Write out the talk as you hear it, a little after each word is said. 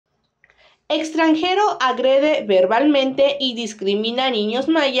Extranjero agrede verbalmente y discrimina a niños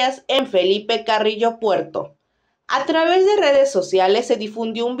mayas en Felipe Carrillo Puerto. A través de redes sociales se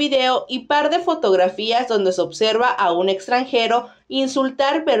difundió un video y par de fotografías donde se observa a un extranjero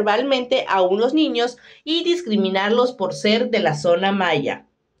insultar verbalmente a unos niños y discriminarlos por ser de la zona maya.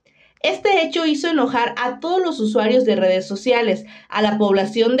 Este hecho hizo enojar a todos los usuarios de redes sociales, a la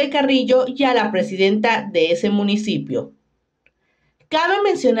población de Carrillo y a la presidenta de ese municipio. Cabe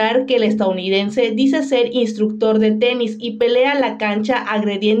mencionar que el estadounidense dice ser instructor de tenis y pelea en la cancha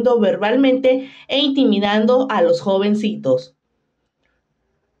agrediendo verbalmente e intimidando a los jovencitos.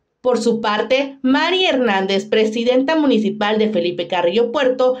 Por su parte, Mari Hernández, presidenta municipal de Felipe Carrillo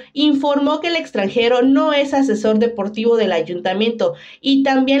Puerto, informó que el extranjero no es asesor deportivo del ayuntamiento y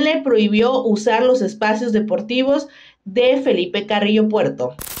también le prohibió usar los espacios deportivos de Felipe Carrillo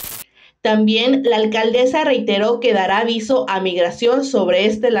Puerto. También la alcaldesa reiteró que dará aviso a Migración sobre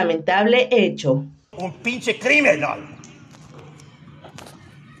este lamentable hecho. Un pinche criminal.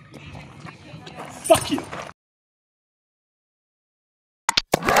 Fuck you.